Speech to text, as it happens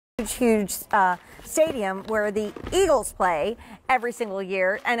huge stadium where the Eagles play every single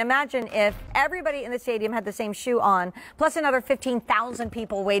year. And imagine if everybody in the stadium had the same shoe on, plus another 15,000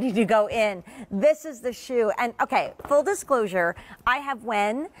 people waiting to go in. This is the shoe. And okay, full disclosure, I have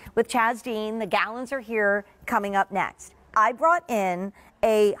Wen with Chaz Dean. The Gallons are here coming up next. I brought in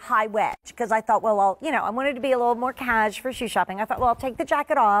a high wedge because I thought, well, I wanted to be a little more cash for shoe shopping. I thought, well, I'll take the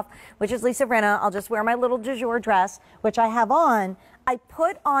jacket off, which is Lisa Rinna. I'll just wear my little du jour dress, which I have on. I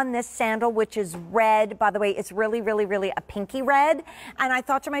put on this sandal, which is red. By the way, it's really, really, really a pinky red. And I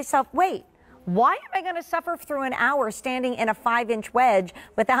thought to myself, wait, why am I going to suffer through an hour standing in a 5-inch wedge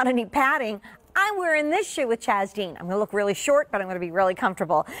without any padding? I'm wearing this shoe with Chaz Dean. I'm going to look really short, but I'm going to be really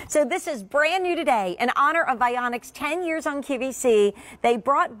comfortable. So this is brand new today in honor of Vionic's 10 years on QVC. They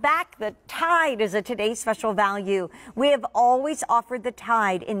brought back the Tide as a today's special value. We have always offered the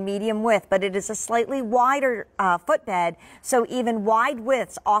Tide in medium width, but it is a slightly wider footbed, so even wide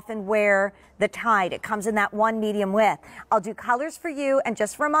widths often wear the Tide. It comes in that one medium width. I'll do colors for you and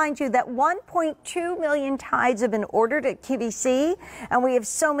just remind you that 1.2 million Tides have been ordered at QVC, and we have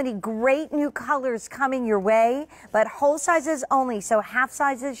so many great new colors coming your way, but whole sizes only, so half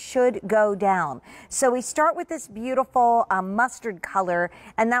sizes should go down. So we start with this beautiful mustard color,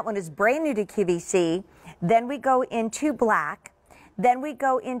 and that one is brand new to QVC. Then we go into black. Then we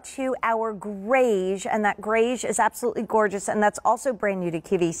go into our grayish, and that grayish is absolutely gorgeous, and that's also brand new to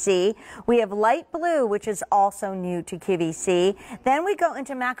QVC. We have light blue, which is also new to QVC. Then we go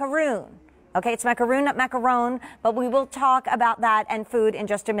into macaroon. Okay, it's macaroon, not macaron, but we will talk about that and food in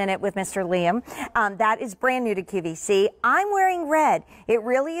just a minute with Mr. Liam. That is brand new to QVC. I'm wearing red. It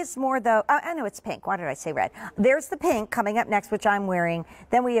really is more though. I know it's pink. Why did I say red? There's the pink coming up next, which I'm wearing.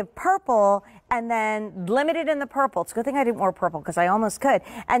 Then we have purple, and then limited in the purple. It's a good thing I didn't wear purple because I almost could.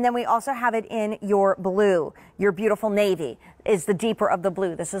 And then we also have it in your blue. Your beautiful navy is the deeper of the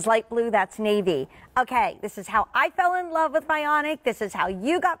blue. This is light blue, that's navy. Okay, this is how I fell in love with Vionic. This is how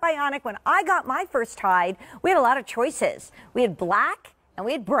you got Vionic. When I got my first Tide, we had a lot of choices. We had black and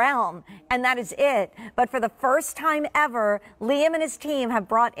we had brown, and that is it. But for the first time ever, Liam and his team have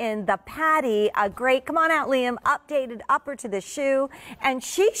brought in the Patty, a great, come on out, Liam, updated upper to the shoe, and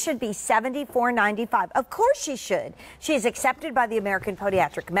she should be $74.95. Of course she should. She is accepted by the American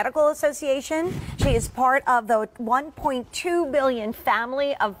Podiatric Medical Association. She is part of the 1.2 billion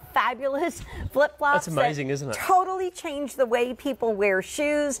family of fabulous flip-flops. That's amazing, isn't it? Totally changed the way people wear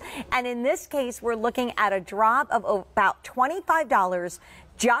shoes. And in this case, we're looking at a drop of about $25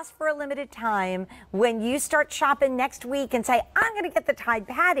 just for a limited time. When you start shopping next week and say, I'm going to get the Tide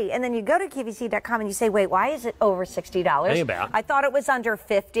Patty, and then you go to QVC.com and you say, wait, why is it over $60? I thought it was under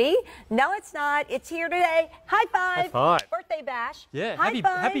 $50. No, it's not. It's here today. High five. High five. Birthday bash. Yeah, High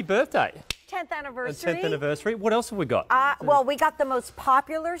happy birthday. 10th anniversary. 10th anniversary. What else have we got? Well, we got the most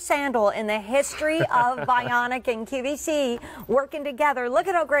popular sandal in the history of Vionic and QVC working together. Look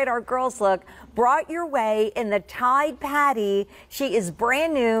at how great our girls look. Brought your way in the Tide Patty. She is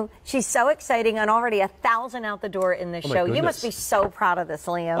brand new. She's so exciting, and already 1,000 out the door in this show. You must be so proud of this,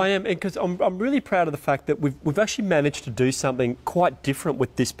 Liam. I am, because I'm really proud of the fact that we've actually managed to do something quite different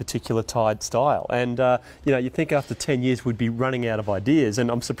with this particular Tide style. And you think after 10 years we'd be running out of ideas,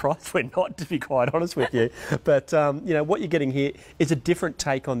 and I'm surprised we're not, to be quite honest with you. But what you're getting here is a different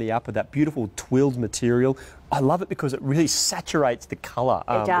take on the upper, that beautiful twilled material. I love it because it really saturates the colour,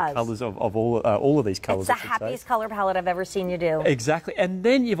 the colours of all of these colours. It's the happiest colour palette I've ever seen you do. Exactly. And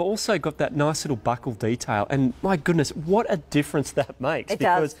then you've also got that nice little buckle detail. And my goodness, what a difference that makes.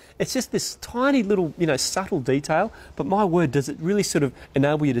 Because it's just this tiny little, subtle detail. But my word, does it really sort of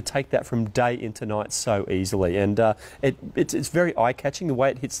enable you to take that from day into night so easily. And it's very eye-catching, the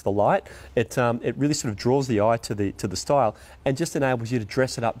way it hits the light. It really sort of draws the eye to the style and just enables you to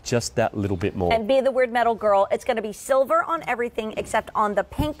dress it up just that little bit more. And be the weird metal girl. It's going to be silver on everything except on the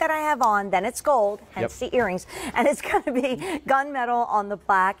pink that I have on. Then it's gold, hence the earrings. And it's going to be gunmetal on the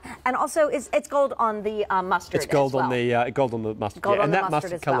black. And also it's gold on the mustard. It's gold as well. on the mustard. Gold on and the that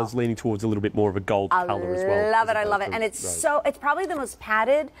mustard colour is leaning towards a little bit more of a gold colour as well. I love it. And it's probably the most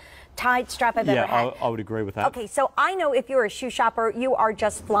padded Tide strap I've ever had. Yeah, I would agree with that. Okay, so I know if you're a shoe shopper, you are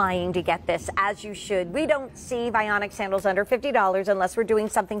just flying to get this, as you should. We don't see Vionic sandals under $50 unless we're doing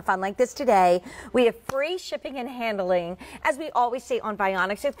something fun like this today. We have free shipping and handling, as we always say on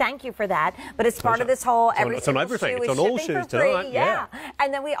Vionic, so thank you for that. But it's part of this whole it's on everything. It's on all shoes tonight. Yeah.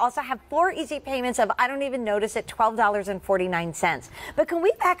 And then we also have 4 easy payments of, I don't even notice it, $12.49. But can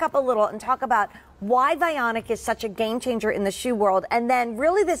we back up a little and talk about why Vionic is such a game changer in the shoe world, and then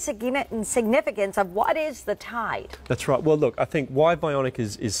really the significance of what is the Tide. That's right. Well, look, I think why Vionic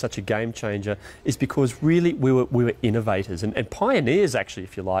is such a game changer is because really we were innovators and pioneers, actually,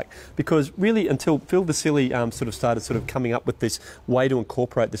 if you like, because really until Phil Vasili started coming up with this way to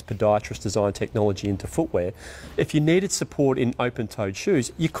incorporate this podiatrist design technology into footwear, if you needed support in open-toed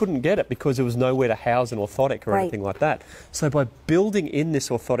shoes, you couldn't get it because there was nowhere to house an orthotic or anything like that. So by building in this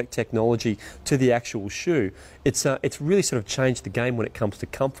orthotic technology to the actual shoe, it's really sort of changed the game when it comes to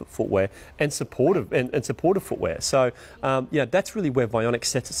comfort footwear and supportive footwear. So that's really where Vionic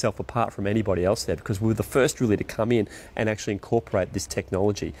sets itself apart from anybody else there, because we were the first really to come in and actually incorporate this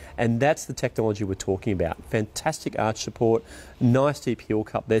technology, and that's the technology we're talking about. Fantastic arch support, nice deep heel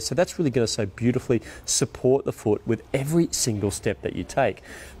cup there, so that's really going to so beautifully support the foot with every single step that you take.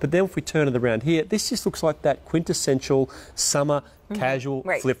 But then if we turn it around here, this just looks like that quintessential summer casual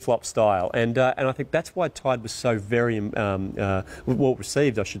flip-flop style, and I think that's why Tide was so very well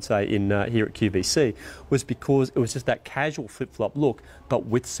received, I should say, in here at QVC, was because it was just that casual flip-flop look, but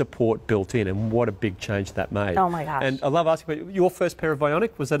with support built in, and what a big change that made. Oh my gosh! And I love asking about your first pair of Vionic.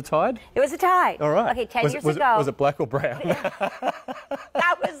 Was that a Tide? It was a Tide. All right. Okay, 10 years ago. Was it black or brown?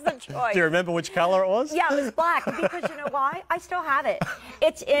 That was the choice. Do you remember which colour it was? Yeah, it was black, because you know why? I still have it.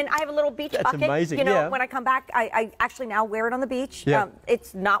 It's in. I have a little beach bucket. That's amazing. You know, when I come back, I actually now wear it on the beach. Yeah.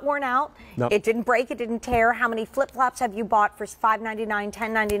 It's not worn out. Nope. It didn't break. It didn't tear. How many flip-flops have you bought for $5.99,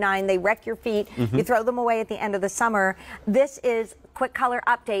 $10.99? They wreck your feet. You throw them away at the end of the summer. This is quick color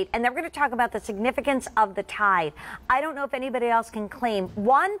update, and then we're going to talk about the significance of the Tide. I don't know if anybody else can claim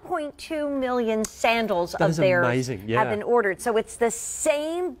 1.2 million sandals of theirs have been ordered. So it's the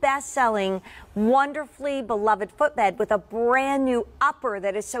same best-selling, wonderfully beloved footbed with a brand new upper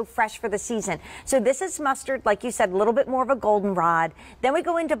that is so fresh for the season. So this is mustard, like you said, a little bit more of a goldenrod. Then we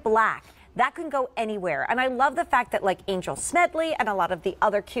go into black. That can go anywhere. And I love the fact that like Angel Smedley and a lot of the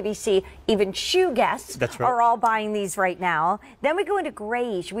other QVC, even shoe guests, are all buying these right now. Then we go into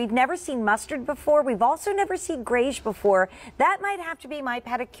greige. We've never seen mustard before. We've also never seen greige before. That might have to be my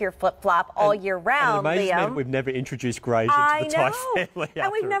pedicure flip-flop all year round, Liam. We've never introduced greige into the Tide family.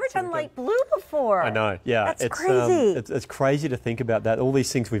 And we've never done light blue before. I know, yeah. That's crazy. It's crazy to think about that. All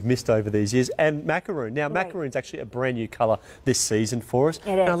these things we've missed over these years. And macaroon. Now, macaroon's actually a brand new colour this season for us. It is.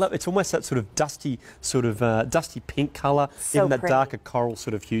 And I love, it's almost that sort of dusty pink colour, so in that darker coral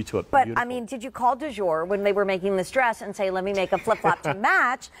sort of hue to it. But I mean, did you call Du Jour when they were making this dress and say, let me make a flip-flop to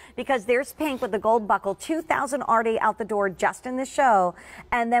match? Because there's pink with the gold buckle, 2,000 already out the door just in the show.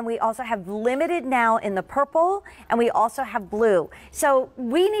 And then we also have limited now in the purple, and we also have blue. So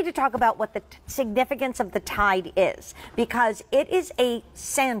we need to talk about what the significance of the Tide is, because it is a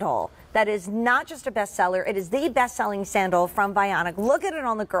sandal that is not just a bestseller. It is the best-selling sandal from Vionic. Look at it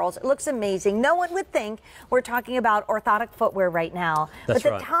on the girls. It looks amazing. No one would think we're talking about orthotic footwear right now. That's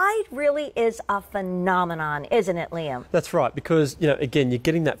but the Tide really is a phenomenon, isn't it, Liam? That's right, because, you know, again, you're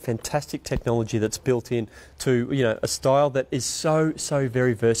getting that fantastic technology that's built in to, you know, a style that is so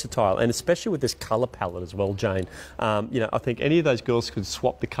very versatile, and especially with this colour palette as well, Jane. You know, I think any of those girls could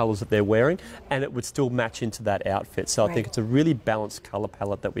swap the colours that they're wearing and it would still match into that outfit. So I think it's a really balanced colour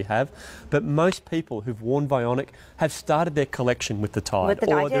palette that we have. But most people who've worn Vionic have started their collection with the Tide,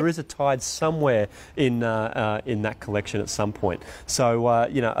 or there is a Tide somewhere in that collection at some point. So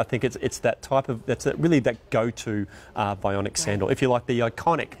you know, I think it's that type of really that go-to Vionic sandal, if you like, the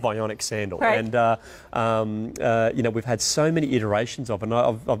iconic Vionic sandal. And you know, we've had so many iterations of it.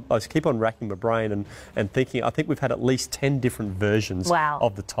 And I keep on racking my brain and thinking. I think we've had at least 10 different versions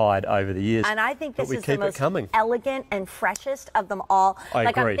of the Tide over the years. And I think this is the most elegant and freshest of them all. I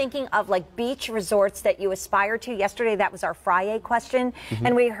agree. I'm thinking of like beach resorts that you aspire to. Yesterday, that was our Friday question.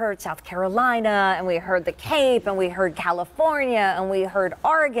 And we heard South Carolina, and we heard the Cape, and we heard California, and we heard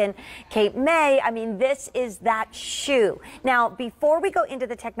Oregon, Cape May. I mean, this is that shoe. Now, before we go into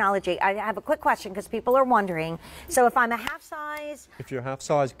the technology, I have a quick question because people are wondering. So if I'm a half size... If you're a half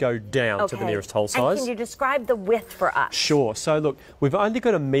size, go down to the nearest whole size. And can you describe the width for us? Sure. So look, we've only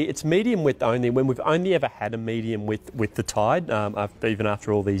got it's medium width only, when we've only ever had a medium width with the Tide, even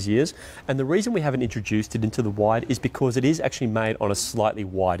after all these years. And the reason we haven't introduced it into the wide is because it is actually made on a slightly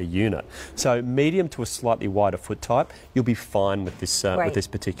wider unit. So medium to a slightly wider foot type, you'll be fine with this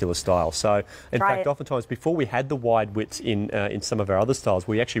particular style. So in fact, oftentimes before we had the wide widths in some of our other styles,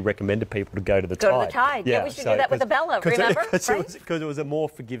 we actually recommended people to go to the Tide. Go to the Tide. Yeah, we should do that with the Bella, remember? Because it was a more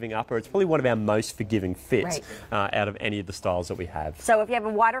forgiving upper. It's probably one of our most forgiving fits out of any of the styles that we have. So if you have a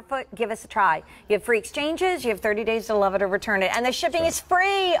wider foot, give us a try. You have free exchanges. You have 30 days to love it or return it. And the shipping is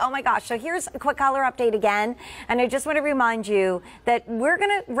free. Oh my gosh. So here's a quick color update again. And I just want to remind you that we're going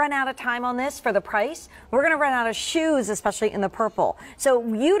to run out of time on this for the price. We're going to run out of shoes, especially in the purple.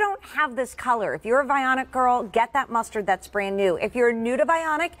 So you don't have this color. If you're a Vionic girl, get that mustard. That's brand new. If you're new to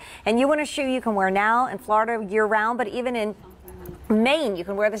Vionic and you want a shoe you can wear now in Florida year round, but even in Maine, you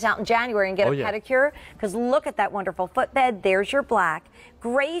can wear this out in January and get a pedicure, because look at that wonderful footbed. There's your black.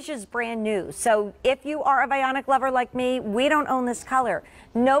 Greige is brand new. So if you are a Vionic lover like me, we don't own this color.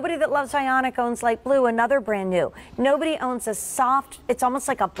 Nobody that loves Vionic owns light blue, another brand new. Nobody owns a soft, it's almost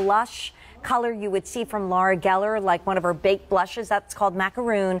like a blush color you would see from Laura Geller, like one of her baked blushes. That's called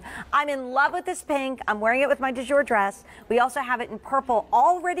macaroon. I'm in love with this pink. I'm wearing it with my du jour dress. We also have it in purple,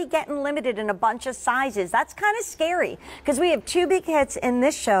 already getting limited in a bunch of sizes. That's kind of scary because we have 2 big hits in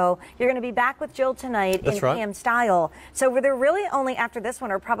this show. You're going to be back with Jill tonight in Cam Style. So they're really only after this one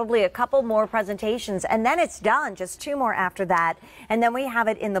are probably a couple more presentations, and then it's done. Just 2 more after that, and then we have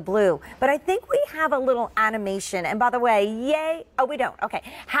it in the blue. But I think we have a little animation. And by the way, yay! Oh, we don't. Okay,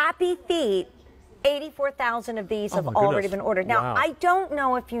 Happy Feet. 84,000 of these have already been ordered. Now, I don't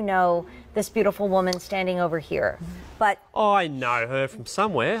know if you know this beautiful woman standing over here, but I know her from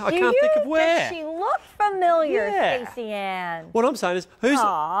somewhere. I can't think of where. Does she look familiar, Stacey Ann? What I'm saying is,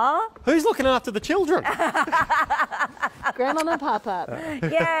 who's looking after the children? Grandma and Papa.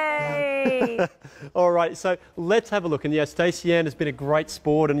 Yay! All right, so let's have a look. And yeah, Stacey Ann has been a great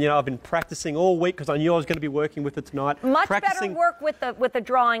sport, and I've been practicing all week because I knew I was going to be working with her tonight. Much better work with the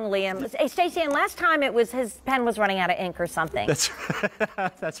drawing, Liam. Hey, Stacey Ann, last time it was his pen was running out of ink or something.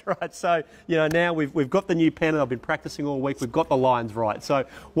 That's right. So now we've got the new pen, and I've been practicing all week. We've got the lines right. So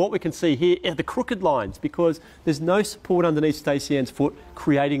what we can see here are the crooked lines because there's no support underneath Stacey Ann's foot,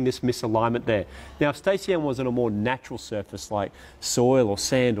 creating this misalignment there. Now, if Stacey Ann was on a more natural surface like soil or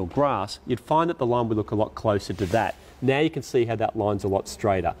sand or grass, you'd find that the line would look a lot closer to that. Now you can see how that line's a lot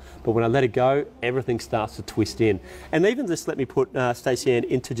straighter. But when I let it go, everything starts to twist in. And even just let me put Stacey Ann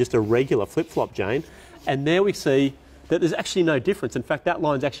into just a regular flip-flop, Jane. And there we see that there's actually no difference. In fact, that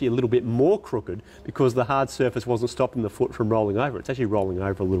line's actually a little bit more crooked because the hard surface wasn't stopping the foot from rolling over. It's actually rolling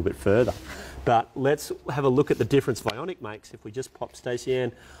over a little bit further. But let's have a look at the difference Vionic makes. If we just pop Stacey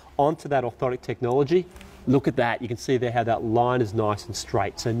Ann onto that orthotic technology, look at that. You can see there how that line is nice and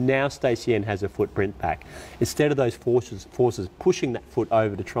straight. So now Stacey Ann has her footprint back. Instead of those forces pushing that foot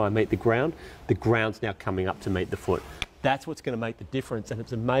over to try and meet the ground's now coming up to meet the foot. That's what's going to make the difference, and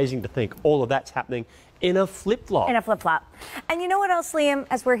it's amazing to think all of that's happening in a flip-flop. In a flip-flop. And you know what else, Liam,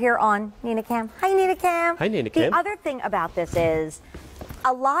 as we're here on Nina Cam? Hi, Nina Cam. Hi, Nina Cam. The other thing about this is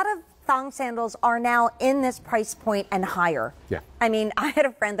a lot of thong sandals are now in this price point and higher. Yeah. I mean, I had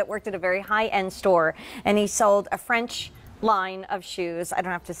a friend that worked at a very high-end store, and he sold a French line of shoes. I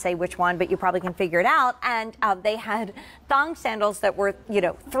don't have to say which one, but you probably can figure it out. And they had thong sandals that were,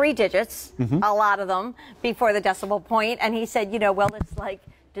 3 digits, a lot of them, before the decimal point. And he said, well, it's like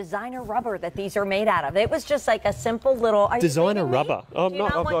designer rubber that these are made out of. It was just like a simple little... Designer rubber? I've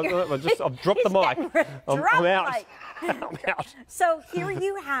dropped the mic. I'm out. So here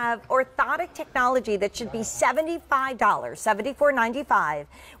you have orthotic technology that should be $75, $74.95.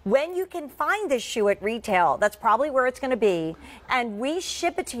 When you can find this shoe at retail, that's probably where it's going to be. And we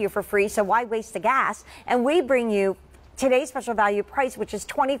ship it to you for free, so why waste the gas? And we bring you today's special value price, which is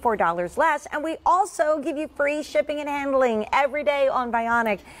 $24 less, and we also give you free shipping and handling every day on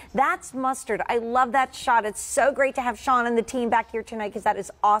Vionic. That's mustard. I love that shot. It's so great to have Sean and the team back here tonight because that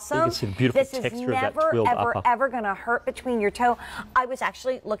is awesome. You can see the beautiful texture of that twilled upper. Ever going to hurt between your toe. I was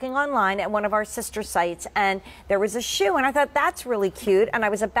actually looking online at one of our sister sites, and there was a shoe, and I thought that's really cute, and I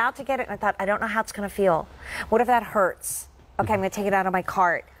was about to get it, and I thought, I don't know how it's going to feel. What if that hurts? Okay, I'm going to take it out of my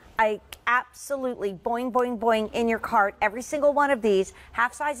cart. I absolutely boing, boing, boing in your cart. Every single one of these.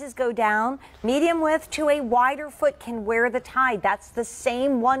 Half sizes go down. Medium width to a wider foot can wear the Tide. That's the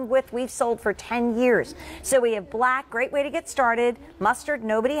same one width we've sold for 10 years. So we have black, great way to get started. Mustard,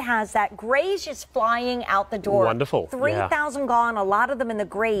 nobody has that. Greige is flying out the door. Wonderful. 3,000 gone, a lot of them in the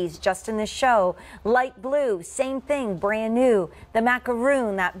grays just in this show. Light blue, same thing, brand new. The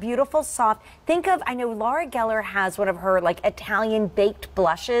macaroon, that beautiful soft. Think of, I know Laura Geller has one of her like Italian baked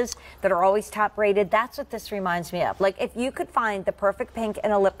blushes that are always top rated. That's what this reminds me of. Like if you could find the perfect pink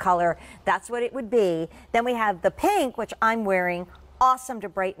in a lip color, that's what it would be. Then we have the pink, which I'm wearing. Awesome to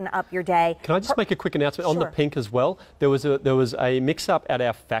brighten up your day. Can I just make a quick announcement on the pink as well? There was a mix-up at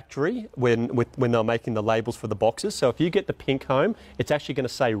our factory when they were making the labels for the boxes. So if you get the pink home, it's actually going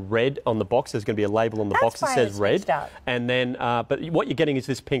to say red on the box. There's going to be a label on the box that says red. And then, but what you're getting is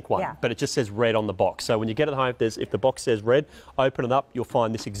this pink one, but it just says red on the box. So when you get it home, if the box says red, open it up, you'll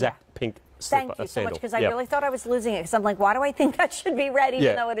find this exact pink Thank you so much, because I really thought I was losing it, because I'm like, why do I think that should be red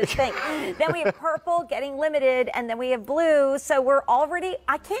even though it is pink? Then we have purple getting limited, and then we have blue. So we're already,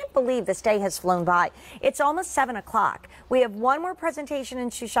 I can't believe this day has flown by. It's almost 7 o'clock. We have one more presentation in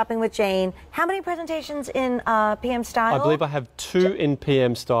Shoe Shopping with Jane. How many presentations in PM Style? I believe I have 2 in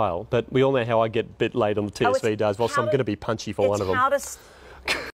PM Style, but we all know how I get a bit late on the TSV days. Well, so I'm going to be punchy for one of them.